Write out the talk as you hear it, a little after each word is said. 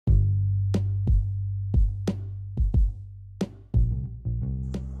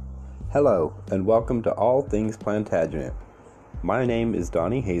Hello, and welcome to All Things Plantagenet. My name is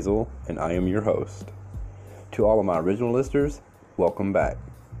Donnie Hazel, and I am your host. To all of my original listeners, welcome back.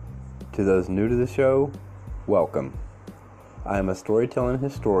 To those new to the show, welcome. I am a storytelling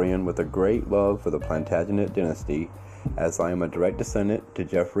historian with a great love for the Plantagenet dynasty, as I am a direct descendant to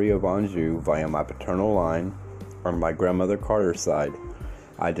Geoffrey of Anjou via my paternal line, on my grandmother Carter's side.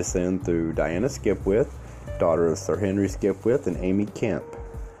 I descend through Diana Skipwith, daughter of Sir Henry Skipwith and Amy Kemp.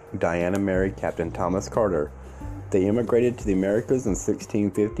 Diana married Captain Thomas Carter. They immigrated to the Americas in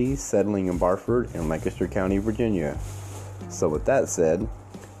 1650, settling in Barford in Lancaster County, Virginia. So with that said,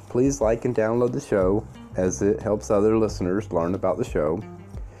 please like and download the show, as it helps other listeners learn about the show.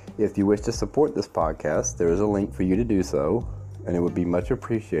 If you wish to support this podcast, there is a link for you to do so, and it would be much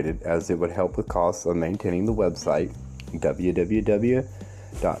appreciated, as it would help with costs of maintaining the website,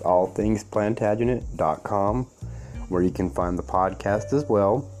 www.allthingsplantagenet.com, where you can find the podcast as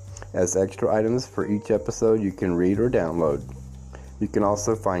well as extra items for each episode you can read or download. You can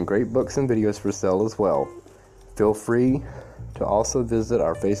also find great books and videos for sale as well. Feel free to also visit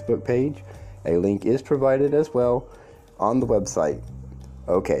our Facebook page. A link is provided as well on the website.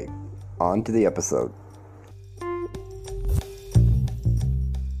 Okay, on to the episode.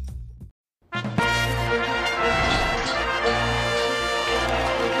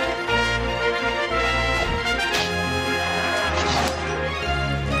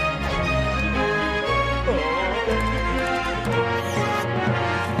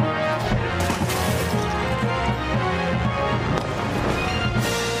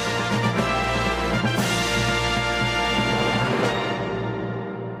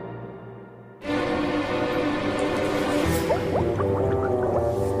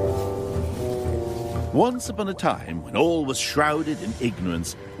 Once upon a time, when all was shrouded in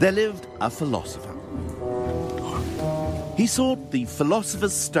ignorance, there lived a philosopher. He sought the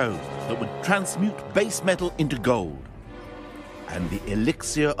philosopher's stone that would transmute base metal into gold, and the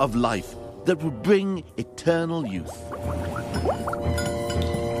elixir of life that would bring eternal youth.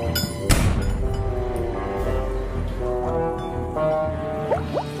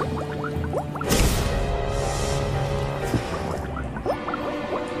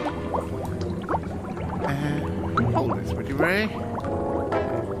 Hold this, would you, Ray?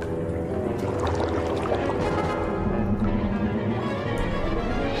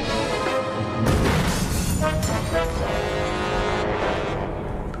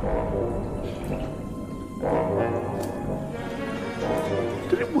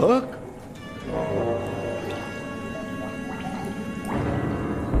 Did it work?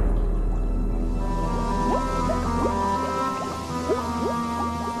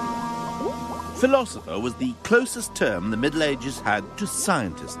 Philosopher was the closest term the Middle Ages had to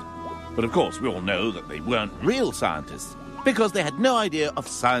scientist. But of course, we all know that they weren't real scientists, because they had no idea of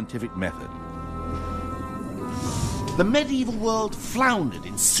scientific method. The medieval world floundered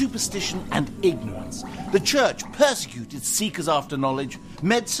in superstition and ignorance. The church persecuted seekers after knowledge,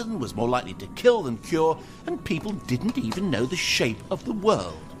 medicine was more likely to kill than cure, and people didn't even know the shape of the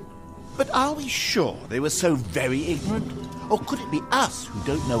world. But are we sure they were so very ignorant? Or could it be us who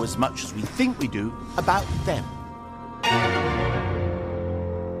don't know as much as we think we do about them?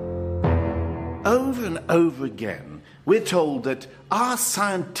 Over and over again, we're told that our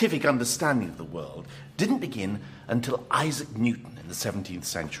scientific understanding of the world didn't begin until Isaac Newton in the 17th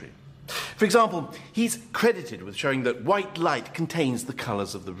century. For example, he's credited with showing that white light contains the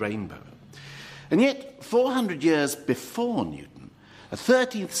colours of the rainbow. And yet, 400 years before Newton, a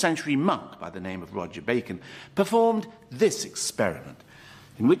 13th century monk by the name of Roger Bacon performed this experiment,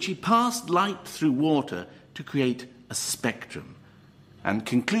 in which he passed light through water to create a spectrum, and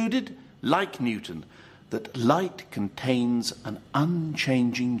concluded, like Newton, that light contains an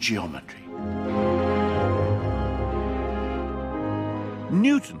unchanging geometry.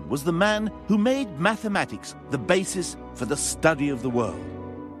 Newton was the man who made mathematics the basis for the study of the world.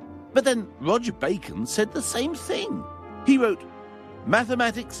 But then Roger Bacon said the same thing. He wrote,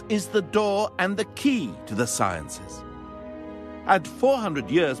 "Mathematics is the door and the key to the sciences." And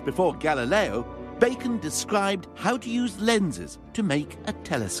 400 years before Galileo, Bacon described how to use lenses to make a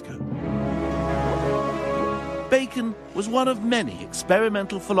telescope. Bacon was one of many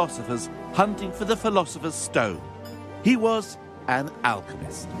experimental philosophers hunting for the philosopher's stone. He was an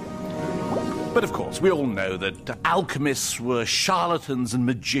alchemist. But of course, we all know that alchemists were charlatans and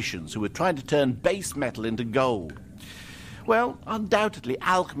magicians who were trying to turn base metal into gold. Well, undoubtedly,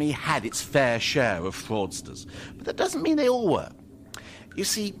 alchemy had its fair share of fraudsters, but that doesn't mean they all were. You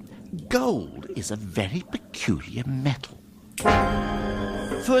see, gold is a very peculiar metal.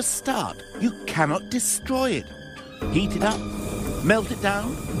 For a start, you cannot destroy it. Heat it up, Melt it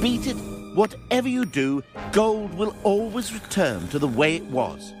down, beat it, whatever you do, gold will always return to the way it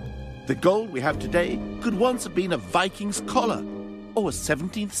was. The gold we have today could once have been a Viking's collar or a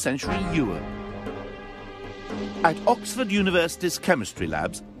 17th century ewer. At Oxford University's chemistry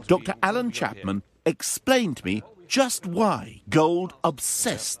labs, Dr. Alan Chapman explained to me just why gold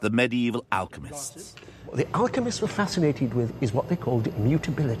obsessed the medieval alchemists. What the alchemists were fascinated with is what they called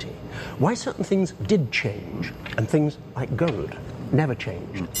mutability. Why certain things did change and things like gold never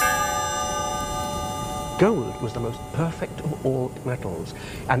changed. Gold was the most perfect of all metals,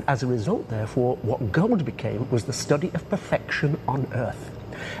 and as a result, therefore, what gold became was the study of perfection on Earth.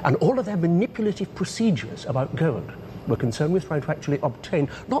 And all of their manipulative procedures about gold were concerned with trying to actually obtain,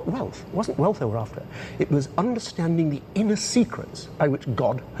 not wealth, it wasn't wealth they were after, it was understanding the inner secrets by which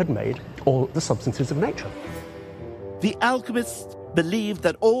God had made all the substances of nature. The alchemists believed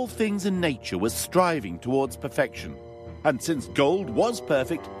that all things in nature were striving towards perfection. And since gold was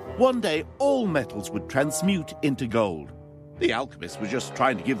perfect, one day all metals would transmute into gold. The alchemists were just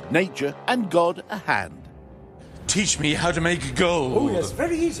trying to give nature and God a hand. Teach me how to make gold. Oh, yes,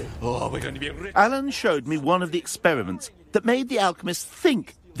 very easy. Oh, we're going to be rich. Alan showed me one of the experiments that made the alchemists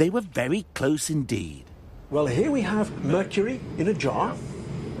think they were very close indeed. Well, here we have mercury in a jar.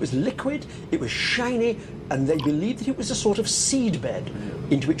 It was liquid, it was shiny, and they believed that it was a sort of seed bed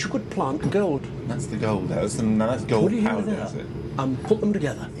into which you could plant gold. That's the gold. That's gold What do you powder, do is it? And put them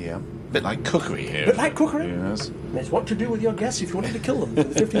together. Yeah. Bit like cookery here. Bit like cookery? Yes. That's what to do with your guests if you wanted to kill them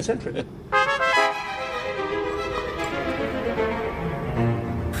in the 15th century.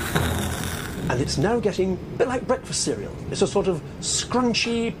 And it's now getting a bit like breakfast cereal. It's a sort of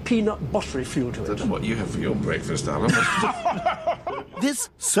scrunchy, peanut buttery feel to I it. don't know what you have for your breakfast, Alan. This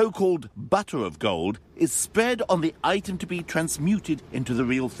so-called butter of gold is spread on the item to be transmuted into the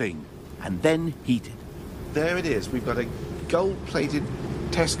real thing, and then heated. There it is. We've got a gold-plated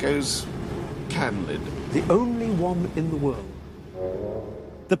Tesco's can lid. The only one in the world.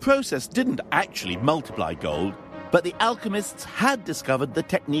 The process didn't actually multiply gold, but the alchemists had discovered the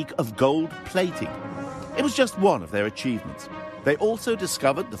technique of gold plating. It was just one of their achievements. They also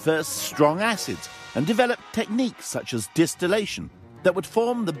discovered the first strong acids and developed techniques such as distillation that would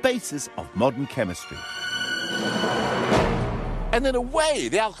form the basis of modern chemistry. And in a way,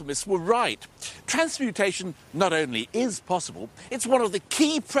 the alchemists were right. Transmutation not only is possible, it's one of the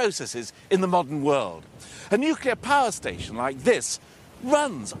key processes in the modern world. A nuclear power station like this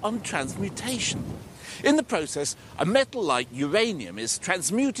runs on transmutation. In the process, a metal like uranium is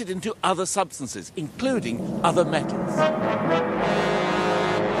transmuted into other substances, including other metals.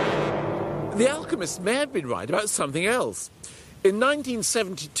 The alchemists may have been right about something else. In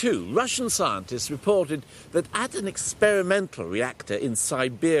 1972, Russian scientists reported that at an experimental reactor in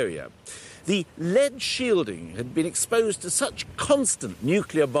Siberia, the lead shielding had been exposed to such constant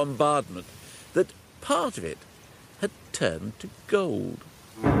nuclear bombardment that part of it had turned to gold.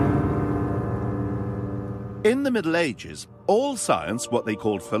 In the Middle Ages, all science, what they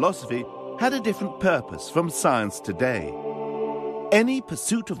called philosophy, had a different purpose from science today. Any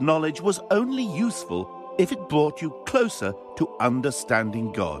pursuit of knowledge was only useful if it brought you closer to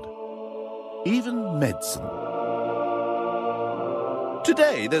understanding God. Even medicine.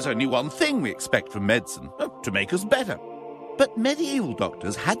 Today, there's only one thing we expect from medicine, to make us better. But medieval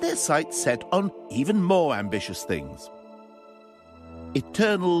doctors had their sights set on even more ambitious things.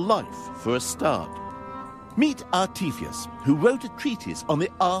 Eternal life, for a start. Meet Artephius, who wrote a treatise on the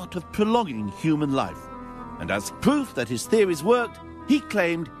art of prolonging human life. And as proof that his theories worked, he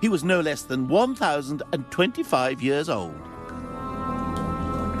claimed he was no less than 1,025 years old.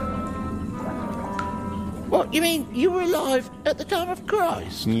 What, you mean you were alive at the time of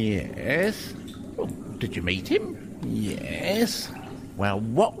Christ? Yes. Oh, did you meet him? Yes. Well,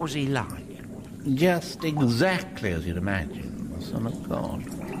 what was he like? Just exactly as you'd imagine, the Son of God.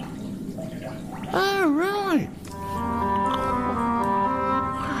 Oh, right.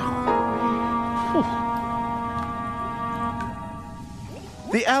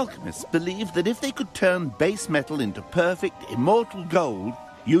 The alchemists believed that if they could turn base metal into perfect, immortal gold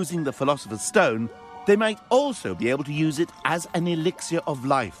using the Philosopher's Stone, they might also be able to use it as an elixir of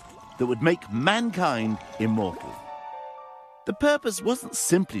life that would make mankind immortal. The purpose wasn't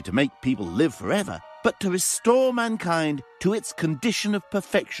simply to make people live forever, but to restore mankind to its condition of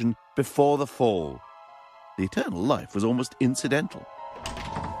perfection before the fall. The eternal life was almost incidental.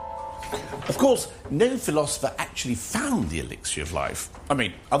 Of course, no philosopher actually found the elixir of life. I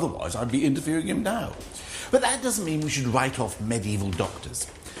mean, otherwise I'd be interviewing him now. But that doesn't mean we should write off medieval doctors.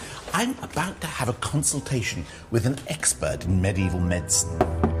 I'm about to have a consultation with an expert in medieval medicine.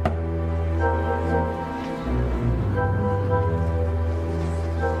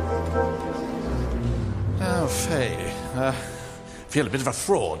 say, I feel a bit of a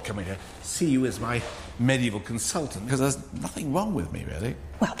fraud coming to see you as my medieval consultant, because there's nothing wrong with me, really.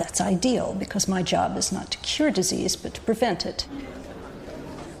 Well, that's ideal, because my job is not to cure disease, but to prevent it.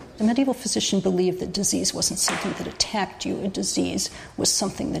 The medieval physician believed that disease wasn't something that attacked you. A disease was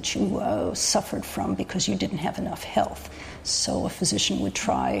something that you suffered from because you didn't have enough health. So a physician would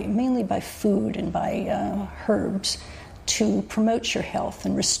try, mainly by food and by herbs, to promote your health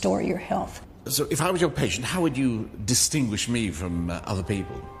and restore your health. So if I was your patient, how would you distinguish me from other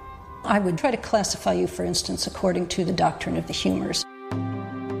people? I would try to classify you, for instance, according to the doctrine of the humors.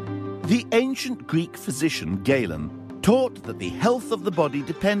 The ancient Greek physician Galen taught that the health of the body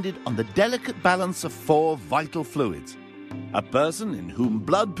depended on the delicate balance of 4 vital fluids. A person in whom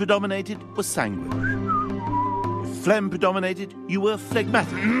blood predominated was sanguine. If phlegm predominated, you were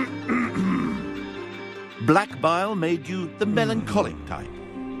phlegmatic. Black bile made you the melancholic type.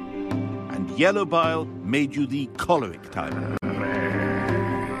 And yellow bile made you the choleric type.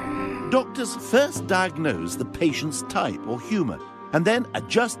 Doctors first diagnosed the patient's type or humour and then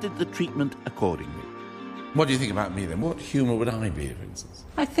adjusted the treatment accordingly. What do you think about me, then? What humour would I be, for instance?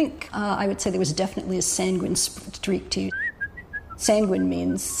 I think I would say there was definitely a sanguine streak to you. Sanguine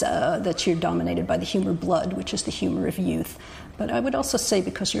means that you're dominated by the humour blood, which is the humour of youth. But I would also say,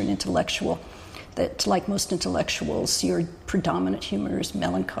 because you're an intellectual, that like most intellectuals, your predominant humour is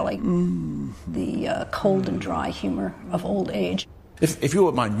melancholy, the cold and dry humour of old age. If you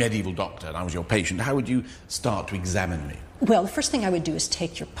were my medieval doctor and I was your patient, how would you start to examine me? Well, the first thing I would do is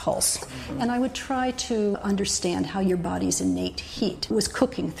take your pulse, and I would try to understand how your body's innate heat was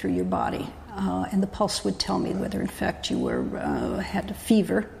cooking through your body. And the pulse would tell me whether, in fact, you had a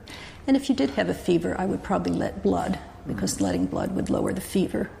fever. And if you did have a fever, I would probably let blood, because letting blood would lower the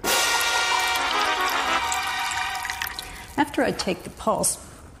fever. After I'd take the pulse,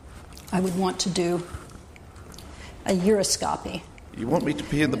 I would want to do a uroscopy. You want me to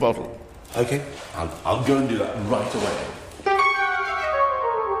pee in the bottle? Okay, I'll go and do that right away.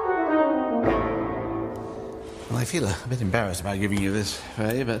 Well, I feel a bit embarrassed about giving you this,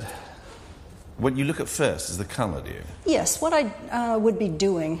 Faye, but what you look at first is the colour, do you? Yes, what I would be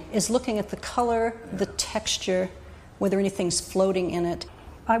doing is looking at the color, the texture, whether anything's floating in it.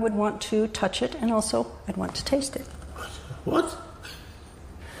 I would want to touch it, and also I'd want to taste it. What?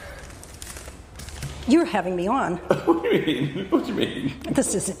 You're having me on. What do you mean? What do you mean?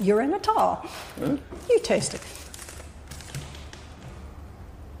 This isn't urine at all. Huh? You taste it.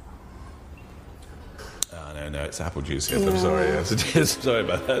 Oh, no, it's apple juice. Yes, I'm sorry. Yes, it is. Sorry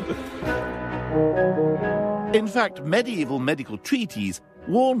about that. In fact, medieval medical treatises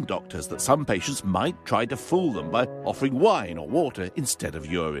warned doctors that some patients might try to fool them by offering wine or water instead of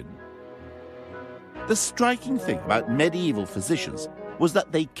urine. The striking thing about medieval physicians was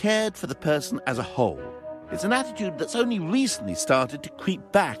that they cared for the person as a whole. It's an attitude that's only recently started to creep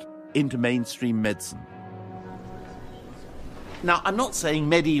back into mainstream medicine. Now, I'm not saying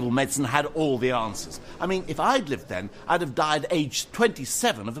medieval medicine had all the answers. I mean, if I'd lived then, I'd have died at age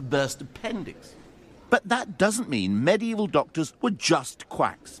 27 of a burst appendix. But that doesn't mean medieval doctors were just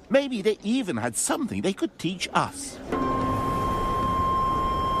quacks. Maybe they even had something they could teach us.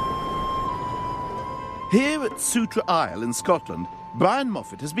 Here at Sutra Isle in Scotland, Brian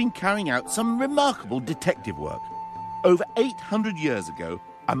Moffat has been carrying out some remarkable detective work. Over 800 years ago,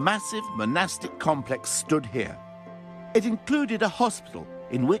 a massive monastic complex stood here. It included a hospital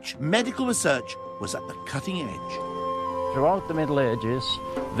in which medical research was at the cutting edge. Throughout the Middle Ages,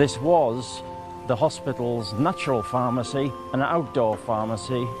 this was the hospital's natural pharmacy and outdoor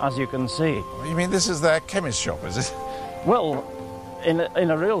pharmacy, as you can see. You mean this is their chemist shop, is it? Well, in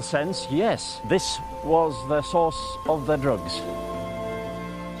a real sense, yes. This was the source of their drugs.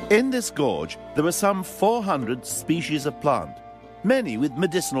 In this gorge, there are some 400 species of plant, many with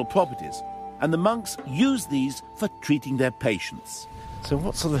medicinal properties, and the monks use these for treating their patients. So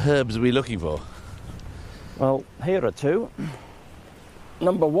what sort of herbs are we looking for? Well, here are two.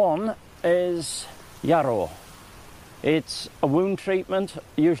 Number one is yarrow. It's a wound treatment,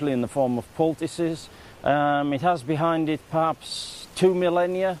 usually in the form of poultices. It has behind it perhaps 2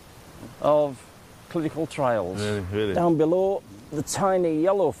 millennia of clinical trials. Really? Down below, the tiny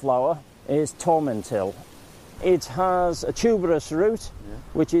yellow flower is tormentil. It has a tuberous root,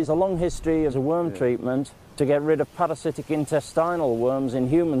 which is a long history as a worm treatment to get rid of parasitic intestinal worms in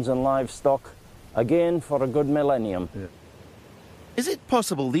humans and livestock, again for a good millennium. Is it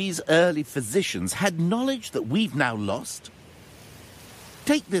possible these early physicians had knowledge that we've now lost?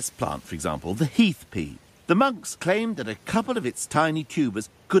 Take this plant, for example, the heath pea. The monks claimed that a couple of its tiny tubers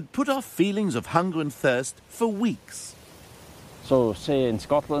could put off feelings of hunger and thirst for weeks. So, say in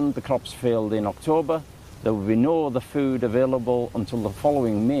Scotland, the crops failed in October. there would be no other food available until the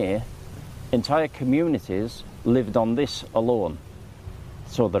following May. Entire communities lived on this alone,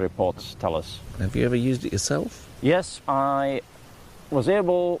 so the reports tell us. Have you ever used it yourself? Yes, I was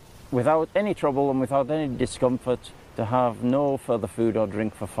able, without any trouble and without any discomfort, to have no further food or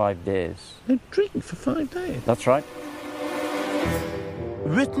drink for 5 days. No drink for 5 days? That's right.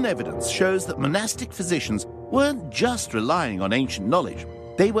 Written evidence shows that monastic physicians weren't just relying on ancient knowledge,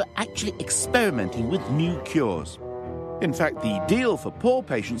 they were actually experimenting with new cures. In fact, the deal for poor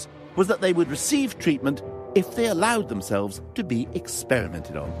patients was that they would receive treatment if they allowed themselves to be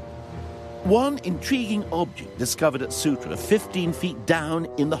experimented on. One intriguing object discovered at Sutra 15 feet down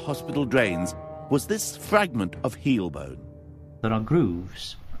in the hospital drains was this fragment of heel bone. There are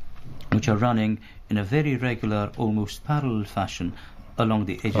grooves which are running in a very regular, almost parallel fashion along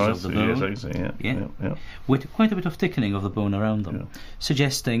the edges of the bone, Yeah. with quite a bit of thickening of the bone around them,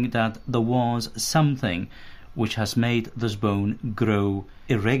 suggesting that there was something which has made this bone grow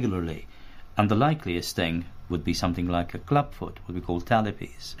irregularly. And the likeliest thing would be something like a clubfoot, what we call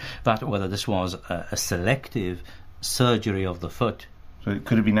talipes. But whether this was a selective surgery of the foot. So it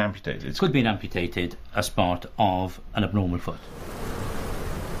could have been amputated? It could have been amputated as part of an abnormal foot.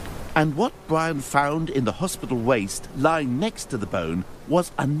 And what Brian found in the hospital waste lying next to the bone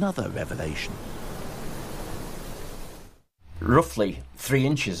was another revelation. Roughly 3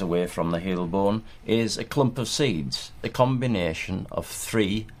 inches away from the heel bone is a clump of seeds, a combination of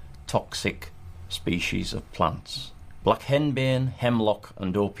 3 toxic species of plants: black henbane, hemlock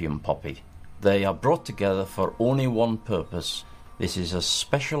and opium poppy. They are brought together for only one purpose. This is a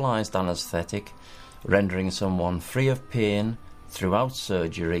specialised anaesthetic, rendering someone free of pain throughout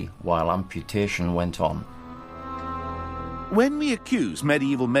surgery while amputation went on. When we accuse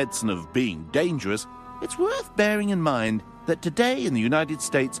medieval medicine of being dangerous, it's worth bearing in mind that today in the United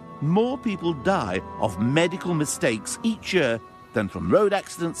States, more people die of medical mistakes each year than from road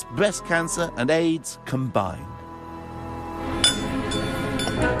accidents, breast cancer and AIDS combined.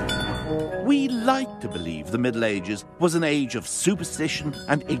 We like to believe the Middle Ages was an age of superstition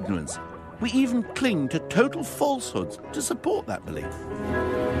and ignorance. We even cling to total falsehoods to support that belief.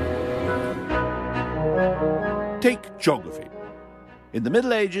 Take geography. In the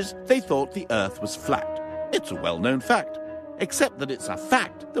Middle Ages, they thought the Earth was flat. It's a well-known fact, except that it's a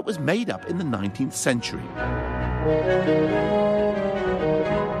fact that was made up in the 19th century.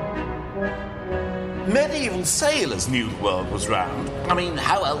 Medieval sailors knew the world was round. I mean,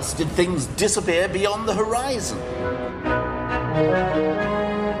 how else did things disappear beyond the horizon?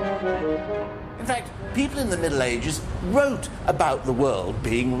 In fact, people in the Middle Ages wrote about the world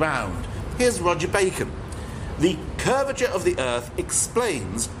being round. Here's Roger Bacon. The curvature of the Earth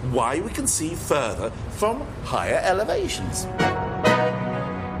explains why we can see further from higher elevations.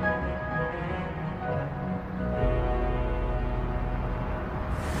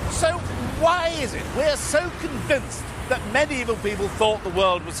 So why is it we're so convinced that medieval people thought the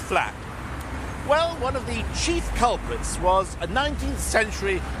world was flat? Well, one of the chief culprits was a 19th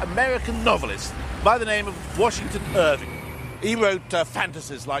century American novelist by the name of Washington Irving. He wrote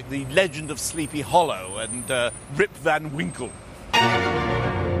fantasies like The Legend of Sleepy Hollow and Rip Van Winkle.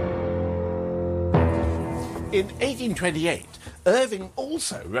 In 1828, Irving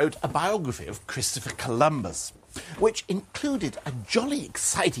also wrote a biography of Christopher Columbus, which included a jolly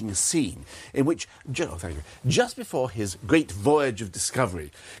exciting scene in which, just before his great voyage of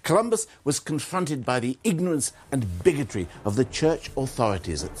discovery, Columbus was confronted by the ignorance and bigotry of the church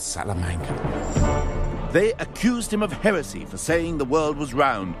authorities at Salamanca. They accused him of heresy for saying the world was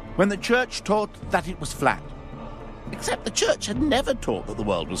round, when the church taught that it was flat. Except the church had never taught that the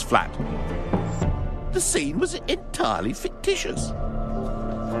world was flat. The scene was entirely fictitious.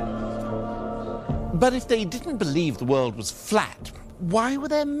 But if they didn't believe the world was flat, why were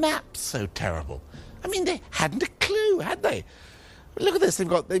their maps so terrible? I mean, they hadn't a clue, had they? Look at this, they've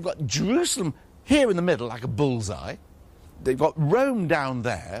got Jerusalem here in the middle, like a bullseye. They've got Rome down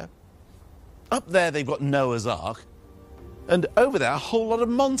there. Up there they've got Noah's Ark. And over there, a whole lot of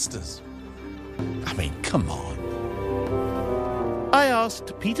monsters. I mean, come on. I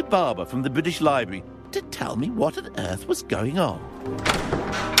asked Peter Barber from the British Library to tell me what on earth was going on.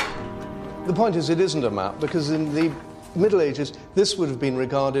 The point is, it isn't a map, because in the Middle Ages, this would have been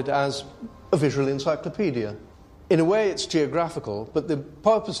regarded as a visual encyclopedia. In a way, it's geographical, but the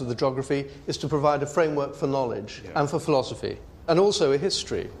purpose of the geography is to provide a framework for knowledge and for philosophy, and also a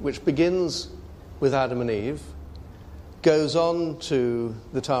history, which begins with Adam and Eve, goes on to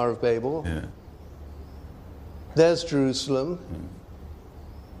the Tower of Babel. Yeah. There's Jerusalem,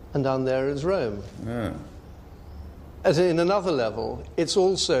 and down there is Rome. Yeah. As in another level, it's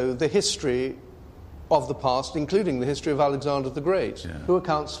also the history of the past, including the history of Alexander the Great, who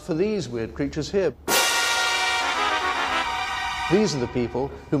accounts for these weird creatures here. These are the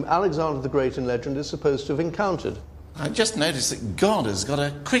people whom Alexander the Great in legend is supposed to have encountered. I just noticed that God has got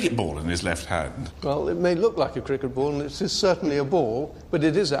a cricket ball in his left hand. Well, it may look like a cricket ball, and it is certainly a ball, but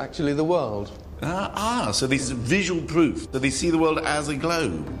it is actually the world. So this is visual proof that they see the world as a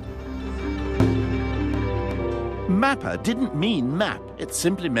globe. Mappa didn't mean map, it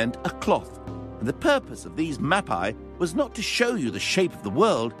simply meant a cloth. And the purpose of these mappae was not to show you the shape of the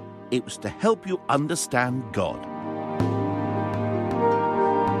world, it was to help you understand God.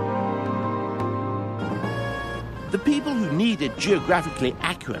 The people who needed geographically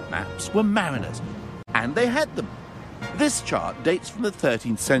accurate maps were mariners, and they had them. This chart dates from the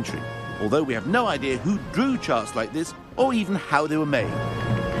 13th century, although we have no idea who drew charts like this or even how they were made.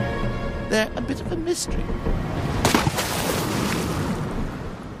 They're a bit of a mystery.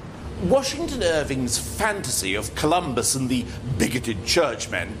 Washington Irving's fantasy of Columbus and the bigoted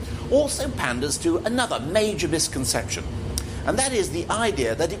churchmen also panders to another major misconception, and that is the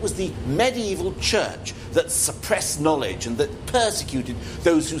idea that it was the medieval church that suppressed knowledge and that persecuted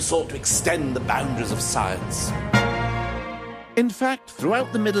those who sought to extend the boundaries of science. In fact,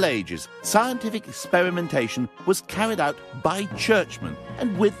 throughout the Middle Ages, scientific experimentation was carried out by churchmen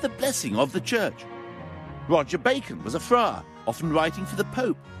and with the blessing of the church. Roger Bacon was a friar, often writing for the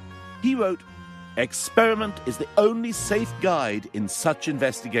Pope. He wrote, "Experiment is the only safe guide in such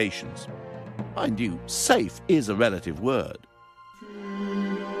investigations." Mind you, safe is a relative word.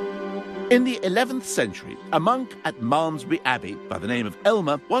 In the 11th century, a monk at Malmesbury Abbey by the name of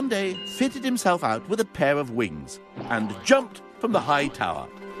Elmer one day fitted himself out with a pair of wings and jumped from the high tower.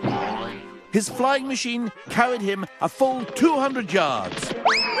 His flying machine carried him a full 200 yards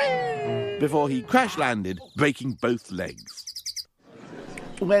before he crash-landed, breaking both legs.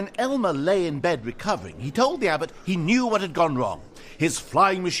 When Elmer lay in bed recovering, he told the abbot he knew what had gone wrong. His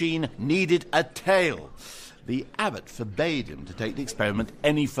flying machine needed a tail. The abbot forbade him to take the experiment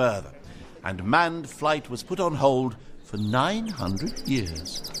any further, and manned flight was put on hold for 900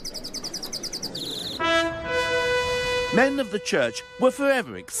 years. Men of the church were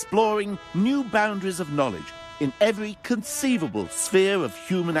forever exploring new boundaries of knowledge in every conceivable sphere of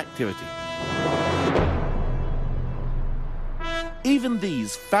human activity. Even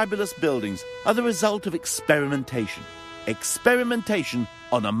these fabulous buildings are the result of experimentation. Experimentation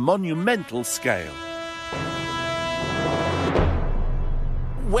on a monumental scale.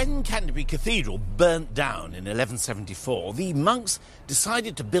 When Canterbury Cathedral burnt down in 1174, the monks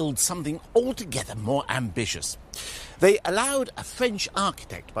decided to build something altogether more ambitious. They allowed a French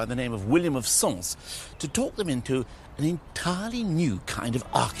architect by the name of William of Sens to talk them into an entirely new kind of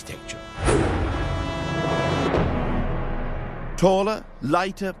architecture. Taller,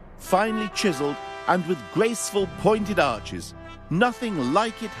 lighter, finely chiselled, and with graceful pointed arches. Nothing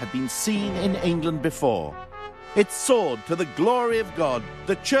like it had been seen in England before. It soared to the glory of God,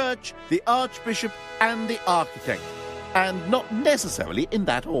 the church, the archbishop, and the architect, and not necessarily in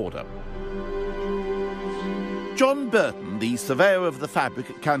that order. John Burton, the surveyor of the fabric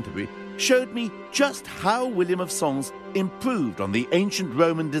at Canterbury, showed me just how William of Sens improved on the ancient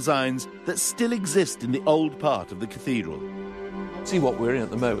Roman designs that still exist in the old part of the cathedral. See what we're in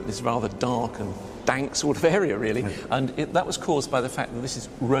at the moment, this rather dark and dank sort of area, really. And that was caused by the fact that this is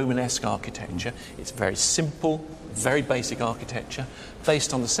Romanesque architecture. It's very simple, very basic architecture,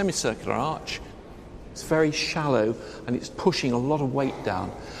 based on the semicircular arch. It's very shallow, and it's pushing a lot of weight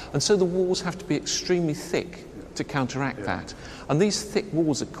down. And so the walls have to be extremely thick to counteract that. And these thick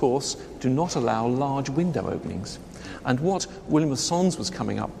walls, of course, do not allow large window openings. And what William of Sens was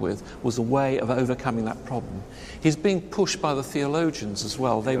coming up with was a way of overcoming that problem. He's being pushed by the theologians as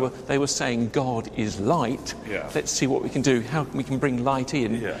well. They were saying God is light. Let's see what we can do, how we can bring light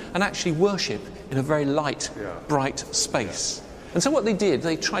in and actually worship in a very light, bright space. And so what they did,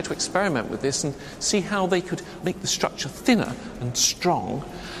 they tried to experiment with this and see how they could make the structure thinner and strong.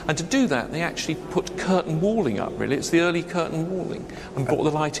 And to do that, they actually put curtain walling up, really. It's the early curtain walling, and brought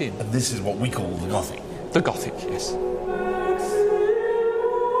the light in. And this is what we call the Gothic. The Gothic, yes.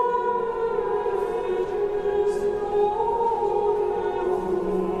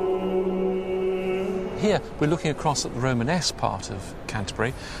 Here, we're looking across at the Romanesque part of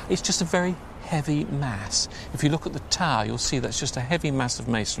Canterbury. It's just a very heavy mass. If you look at the tower, you'll see that's just a heavy mass of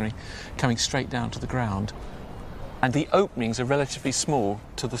masonry coming straight down to the ground. And the openings are relatively small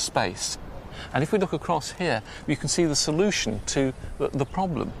to the space. And if we look across here, you can see the solution to the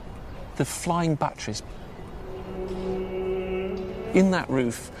problem. The flying batteries. In that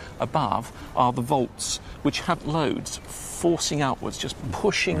roof above are the vaults, which had loads forcing outwards, just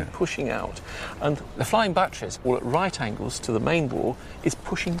pushing out. And the flying buttress, all at right angles to the main wall, is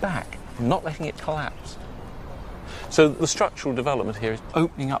pushing back, not letting it collapse. So the structural development here is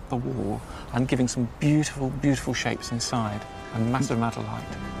opening up the wall and giving some beautiful, beautiful shapes inside, and massive amount of light.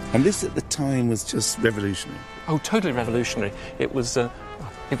 And this at the time was just revolutionary. Oh, totally revolutionary. It was the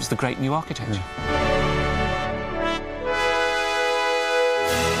great new architecture.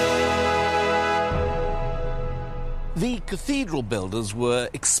 The cathedral builders were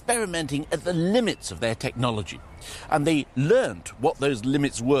experimenting at the limits of their technology, and they learnt what those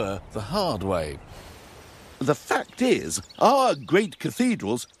limits were the hard way. The fact is, our great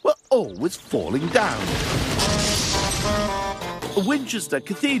cathedrals were always falling down. Winchester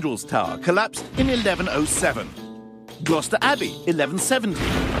Cathedral's tower collapsed in 1107. Gloucester Abbey, 1170.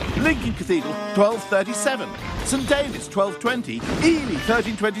 Lincoln Cathedral, 1237. St David's, 1220. Ely,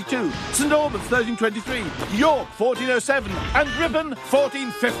 1322. St Albans, 1323. York, 1407. And Ripon,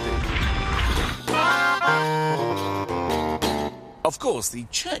 1450. Of course, the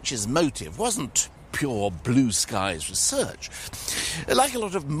church's motive wasn't pure blue skies research. Like a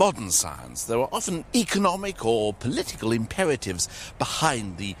lot of modern science, there were often economic or political imperatives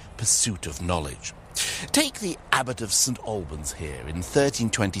behind the pursuit of knowledge. Take the Abbot of St Albans here in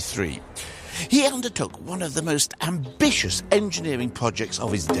 1323. He undertook one of the most ambitious engineering projects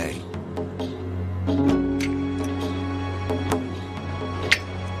of his day.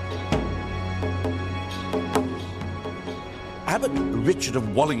 Abbot Richard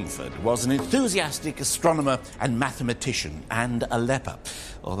of Wallingford was an enthusiastic astronomer and mathematician and a leper,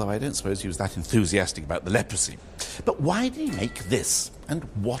 although I don't suppose he was that enthusiastic about the leprosy. But why did he make this, and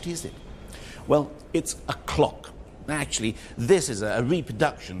what is it? Well, it's a clock. Actually, this is a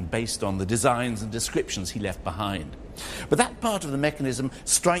reproduction based on the designs and descriptions he left behind. But that part of the mechanism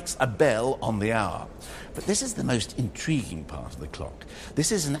strikes a bell on the hour. But this is the most intriguing part of the clock.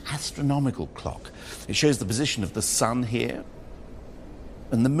 This is an astronomical clock. It shows the position of the sun here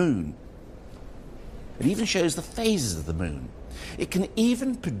and the moon. It even shows the phases of the moon. It can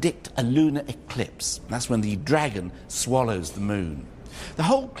even predict a lunar eclipse. That's when the dragon swallows the moon. The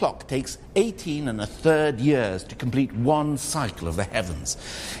whole clock takes 18 1/3 years to complete one cycle of the heavens.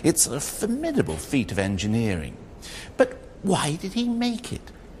 It's a formidable feat of engineering. But why did he make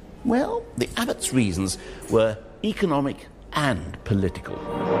it? Well, the abbot's reasons were economic and political.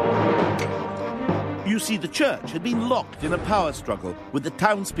 You see, the church had been locked in a power struggle with the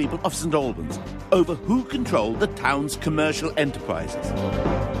townspeople of St Albans over who controlled the town's commercial enterprises.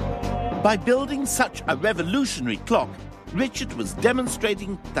 By building such a revolutionary clock, Richard was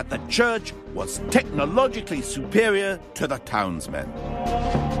demonstrating that the church was technologically superior to the townsmen.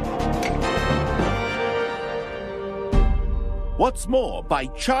 What's more, by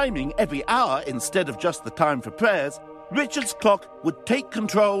chiming every hour instead of just the time for prayers, Richard's clock would take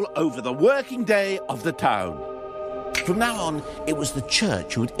control over the working day of the town. From now on, it was the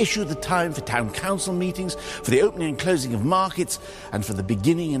church who would issue the time for town council meetings, for the opening and closing of markets, and for the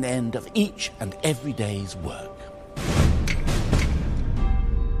beginning and end of each and every day's work.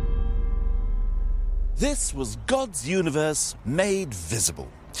 This was God's universe made visible.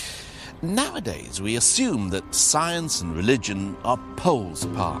 Nowadays, we assume that science and religion are poles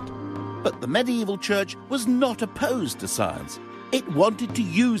apart. But the medieval church was not opposed to science. It wanted to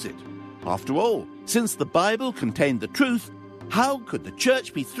use it. After all, since the Bible contained the truth, how could the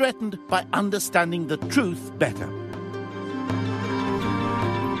church be threatened by understanding the truth better?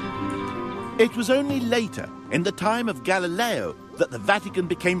 It was only later, in the time of Galileo, that the Vatican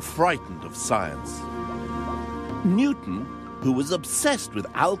became frightened of science. Newton, who was obsessed with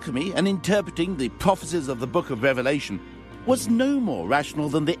alchemy and interpreting the prophecies of the book of Revelation, was no more rational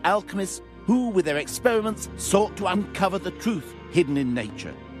than the alchemists who, with their experiments, sought to uncover the truth hidden in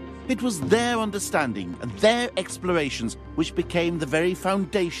nature. It was their understanding and their explorations which became the very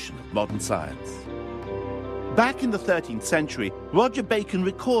foundation of modern science. Back in the 13th century, Roger Bacon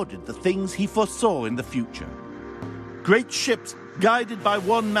recorded the things he foresaw in the future. Great ships guided by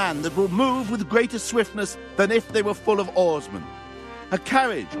one man that will move with greater swiftness than if they were full of oarsmen. A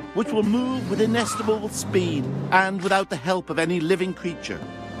carriage which will move with inestimable speed and without the help of any living creature.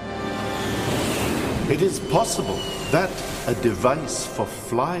 It is possible that a device for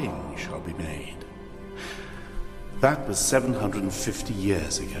flying shall be made. That was 750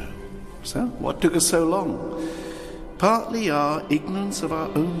 years ago. So, what took us so long? Partly our ignorance of our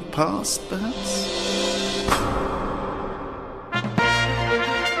own past, perhaps?